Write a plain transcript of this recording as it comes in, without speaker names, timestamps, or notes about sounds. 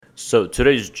So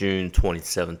today's June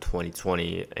 27th,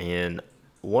 2020, and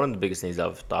one of the biggest things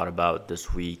I've thought about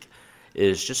this week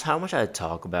is just how much I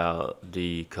talk about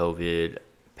the COVID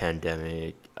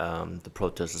pandemic, the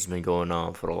protests that's been going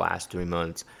on for the last 3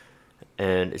 months,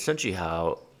 and essentially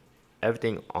how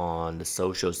everything on the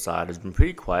social side has been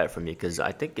pretty quiet for me because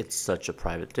I think it's such a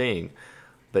private thing.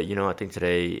 But I think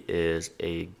today is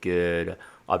a good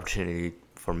opportunity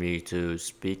for me to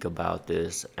speak about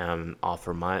this and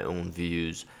offer my own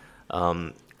views.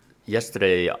 Um,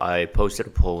 Yesterday, I posted a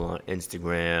poll on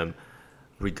Instagram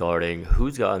regarding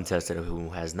who's gotten tested and who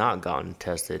has not gotten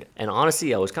tested. And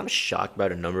honestly, I was kind of shocked by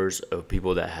the numbers of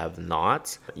people that have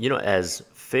not. As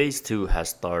phase two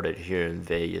has started here in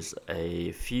Vegas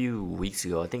a few weeks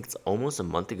ago, I think it's almost a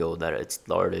month ago that it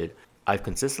started. I've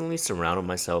consistently surrounded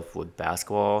myself with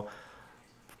basketball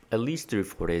at least 3 or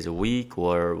 4 days a week,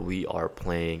 where we are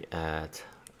playing at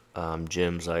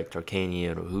gyms like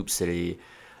Tarkanian or Hoop City,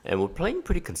 and we're playing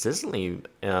pretty consistently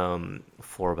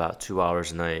for about 2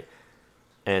 hours a night.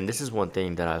 And this is one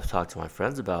thing that I've talked to my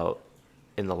friends about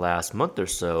in the last month or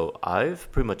so. I've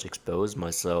pretty much exposed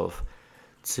myself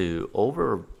to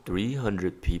over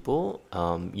 300 people.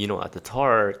 At the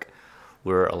Tark,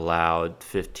 we're allowed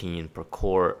 15 per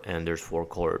court, and there's 4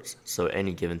 courts. So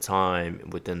any given time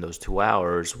within those 2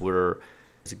 hours,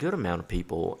 it's a good amount of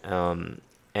people.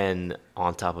 And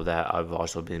on top of that, I've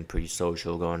also been pretty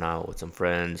social, going out with some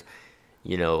friends.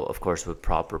 Of course, with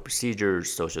proper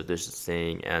procedures, social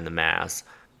distancing, and the mask.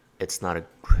 It's not a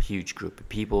huge group of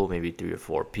people, maybe 3 or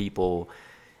 4 people.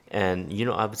 And,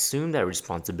 I've assumed that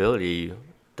responsibility,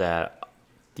 that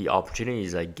the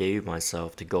opportunities I gave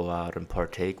myself to go out and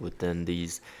partake within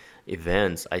these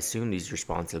events, I assume these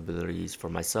responsibilities for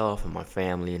myself and my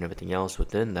family and everything else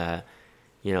within that.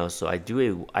 So I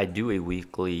do a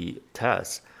weekly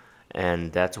test,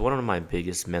 and that's one of my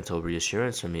biggest mental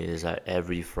reassurance for me is that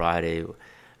every Friday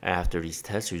after these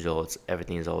test results,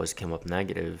 everything has always come up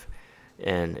negative.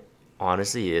 And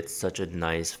honestly, it's such a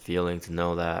nice feeling to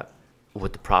know that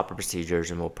with the proper procedures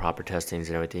and with proper testings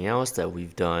and everything else that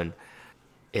we've done,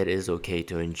 it is okay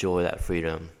to enjoy that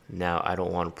freedom. Now, I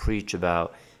don't want to preach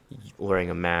about wearing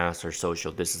a mask or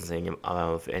social distancing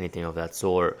of anything of that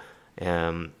sort.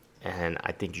 Um, and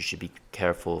I think you should be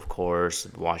careful, of course,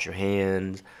 wash your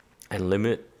hands and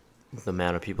limit the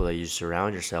amount of people that you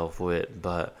surround yourself with.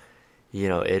 But,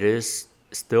 it is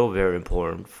still very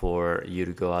important for you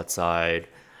to go outside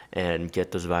and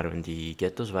get those vitamin D,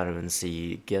 get those vitamin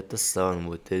C, get the sun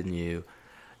within you.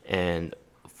 And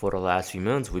for the last few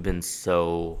months, we've been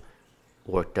so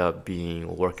worked up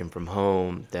being working from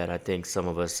home that I think some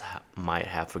of us might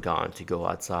have forgotten to go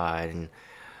outside,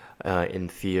 and in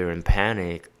fear and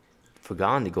panic,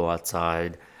 forgotten to go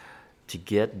outside to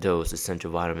get those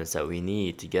essential vitamins that we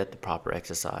need to get the proper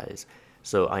exercise.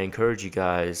 So I encourage you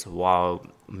guys, while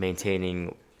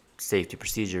maintaining safety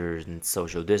procedures and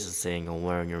social distancing and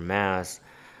wearing your mask,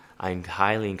 I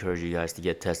highly encourage you guys to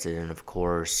get tested, and of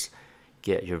course,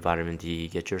 get your vitamin D,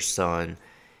 get your sun.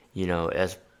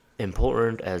 As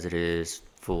important as it is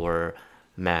for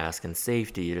mask and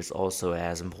safety, it is also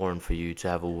as important for you to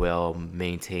have a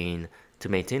maintain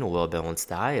a well balanced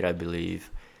diet, I believe.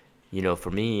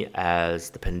 For me, as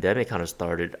the pandemic kind of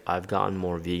started, I've gotten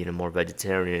more vegan and more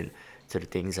vegetarian to the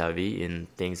things I've eaten.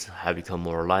 Things have become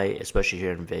more light, especially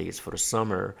here in Vegas for the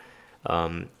summer.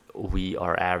 We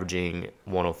are averaging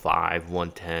 105,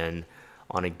 110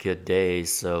 on a good day.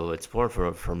 So it's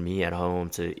important for me at home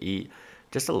to eat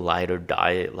just a lighter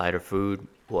diet, lighter food,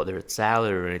 whether it's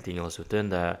salad or anything else within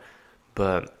that.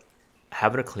 But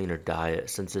having a cleaner diet,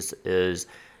 since this is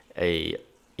a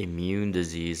immune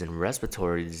disease and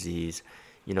respiratory disease,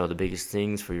 the biggest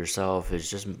things for yourself is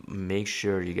just make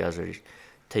sure you guys are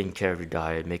taking care of your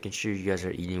diet, making sure you guys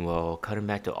are eating well, cutting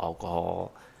back to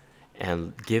alcohol,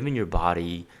 and giving your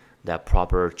body that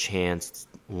proper chance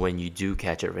when you do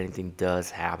catch it, or anything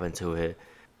does happen to it,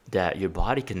 that your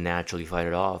body can naturally fight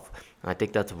it off. And I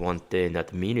think that's one thing that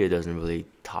the media doesn't really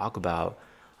talk about.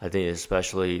 I think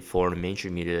especially for the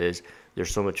mainstream media is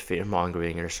there's so much fear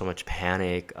mongering and there's so much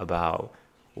panic about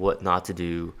what not to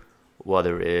do,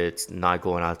 whether it's not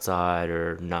going outside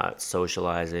or not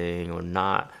socializing or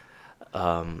not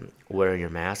wearing your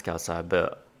mask outside.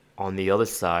 But on the other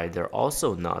side, they're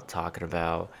also not talking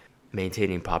about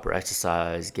maintaining proper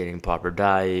exercise, getting proper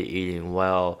diet, eating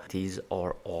well. These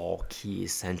are all key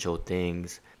essential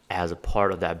things as a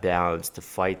part of that balance to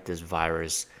fight this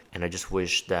virus. And I just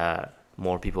wish that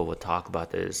more people would talk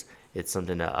about this. It's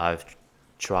something that I've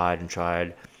tried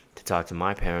to talk to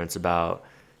my parents about,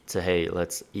 to hey,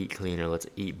 let's eat cleaner, let's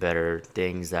eat better,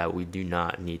 things that we do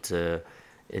not need to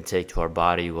intake to our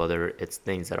body, whether it's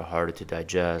things that are harder to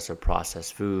digest or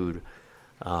processed food.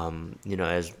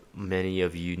 As many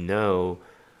of you know,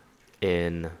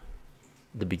 in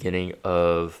the beginning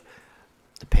of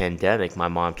the pandemic, my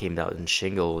mom came down with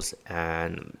shingles,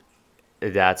 and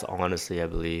that's honestly, I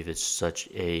believe, it's such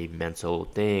a mental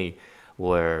thing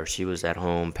where she was at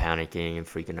home panicking and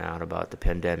freaking out about the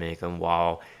pandemic, and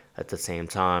while at the same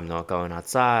time not going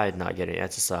outside, not getting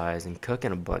exercise, and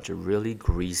cooking a bunch of really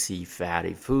greasy,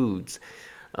 fatty foods.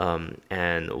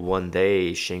 And one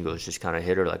day, shingles just kind of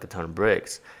hit her like a ton of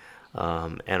bricks.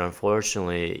 And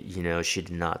unfortunately, she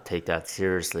did not take that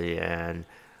seriously and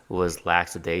was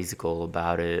lackadaisical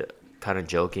about it, kind of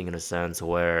joking in a sense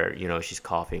where, she's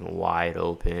coughing wide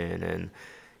open. And,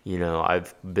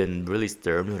 I've been really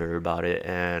stern with her about it.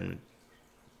 And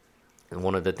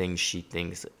one of the things she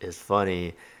thinks is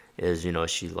funny is,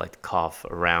 she like to cough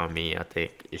around me. I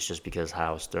think it's just because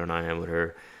how stern I am with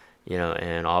her,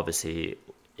 and obviously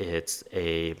it's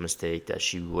a mistake that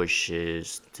she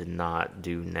wishes to not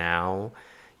do now,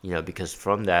 because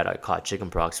from that I caught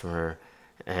chickenpox from her,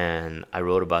 and I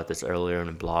wrote about this earlier in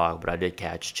the blog, but I did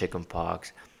catch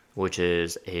chickenpox, which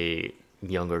is a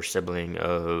younger sibling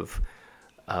of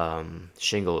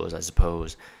shingles, I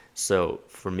suppose. So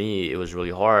for me, it was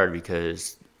really hard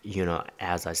because,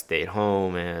 as I stayed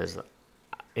home, as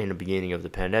in the beginning of the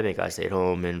pandemic, I stayed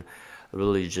home and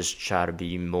really just try to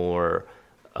be more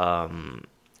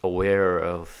aware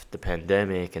of the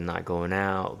pandemic and not going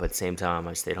out. But at the same time,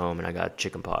 I stayed home and I got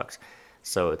chickenpox.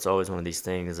 So it's always one of these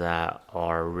things that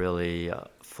are really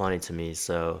funny to me.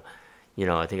 So,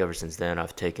 I think ever since then,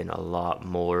 I've taken a lot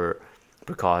more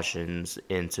precautions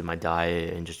into my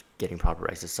diet and just getting proper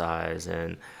exercise.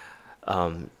 And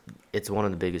it's one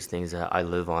of the biggest things that I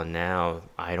live on now.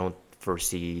 I don't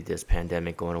foresee this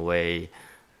pandemic going away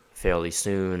fairly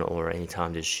soon or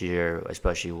anytime this year,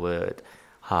 especially with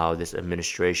how this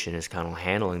administration is kind of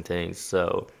handling things.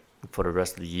 So for the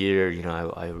rest of the year,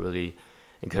 I really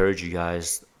encourage you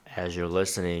guys as you're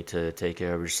listening to take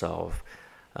care of yourself.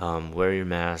 Wear your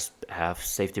mask, have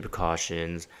safety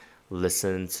precautions,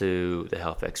 listen to the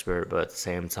health expert, but at the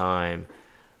same time,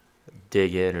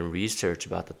 dig in and research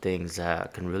about the things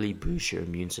that can really boost your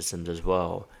immune systems as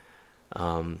well.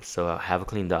 So have a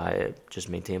clean diet, just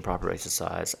maintain proper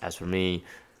exercise. As for me,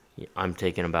 I'm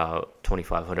taking about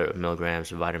 2,500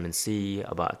 milligrams of vitamin C,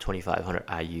 about 2,500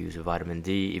 IUs of vitamin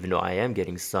D. Even though I am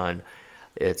getting sun,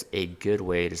 it's a good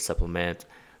way to supplement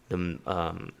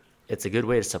the it's a good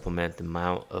way to supplement the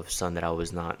amount of sun that I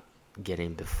was not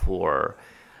getting before.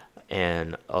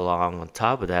 And along on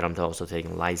top of that, I'm also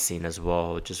taking lysine as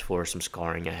well, just for some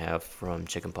scarring I have from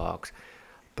chickenpox.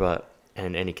 But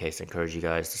in any case, I encourage you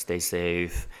guys to stay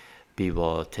safe, be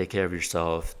well, take care of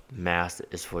yourself. Mask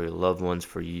is for your loved ones,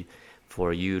 for you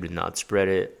to not spread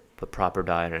it. But proper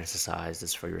diet and exercise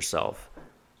is for yourself.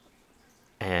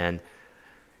 And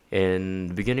in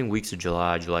the beginning weeks of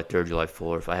July, July 3rd, July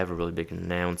 4th, I have a really big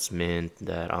announcement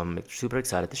that I'm super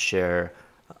excited to share.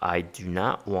 I do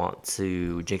not want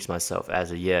to jinx myself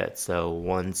as of yet. So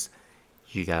once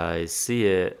you guys see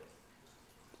it,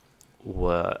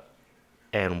 what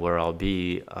and where I'll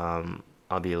be a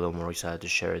little more excited to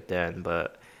share it then.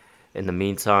 But in the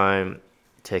meantime,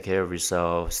 take care of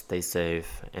yourself, stay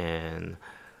safe, and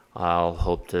I'll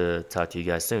hope to talk to you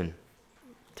guys soon.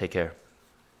 Take care.